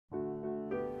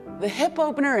The hip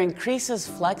opener increases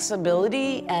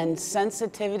flexibility and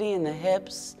sensitivity in the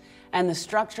hips and the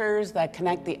structures that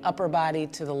connect the upper body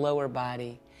to the lower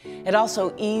body. It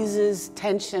also eases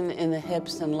tension in the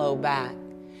hips and low back.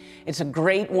 It's a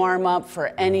great warm-up for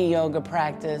any yoga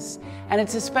practice, and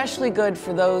it's especially good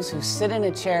for those who sit in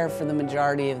a chair for the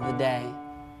majority of the day.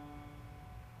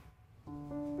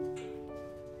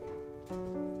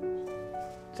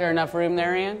 Is there enough room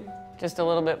there, Ian? Just a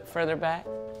little bit further back?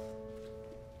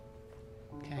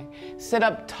 Okay. Sit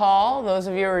up tall, those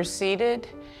of you who are seated,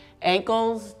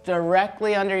 ankles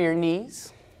directly under your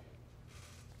knees.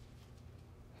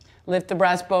 Lift the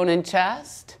breastbone and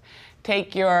chest.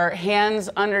 Take your hands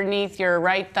underneath your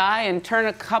right thigh and turn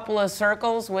a couple of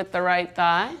circles with the right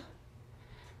thigh.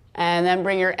 And then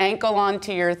bring your ankle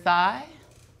onto your thigh.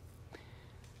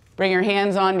 Bring your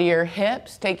hands onto your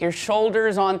hips. Take your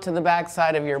shoulders onto the back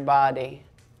side of your body.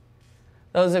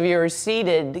 Those of you who are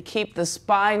seated, to keep the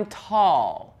spine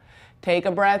tall. Take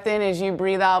a breath in as you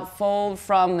breathe out, fold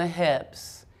from the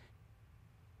hips.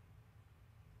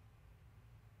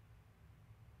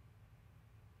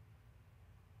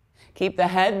 Keep the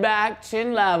head back,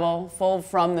 chin level, fold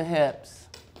from the hips.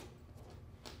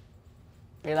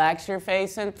 Relax your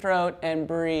face and throat and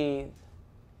breathe.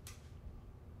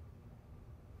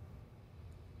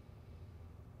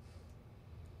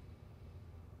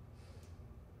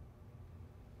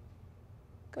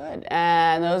 Good.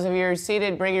 And those of you who are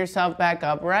seated, bring yourself back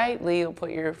upright. Lee will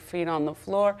put your feet on the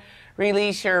floor.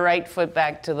 Release your right foot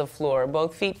back to the floor.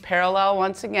 Both feet parallel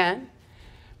once again.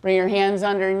 Bring your hands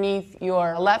underneath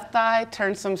your left thigh.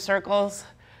 Turn some circles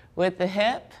with the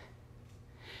hip.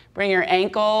 Bring your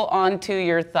ankle onto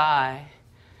your thigh.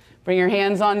 Bring your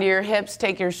hands onto your hips.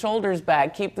 Take your shoulders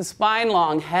back. Keep the spine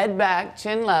long. Head back,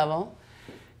 chin level.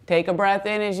 Take a breath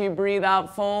in as you breathe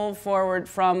out. Fold forward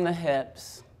from the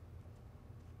hips.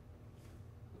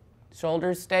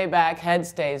 Shoulders stay back, head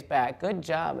stays back. Good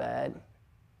job, Ed.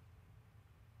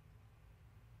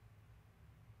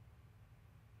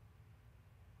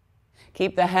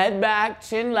 Keep the head back,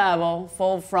 chin level,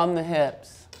 fold from the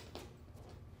hips.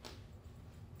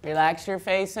 Relax your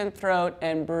face and throat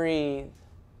and breathe.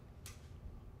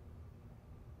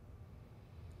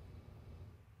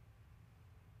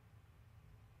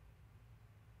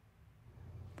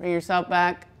 Bring yourself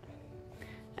back.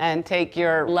 And take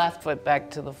your left foot back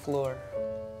to the floor.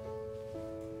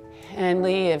 And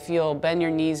Lee, if you'll bend your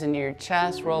knees into your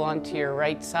chest, roll onto your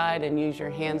right side and use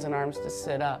your hands and arms to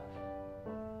sit up.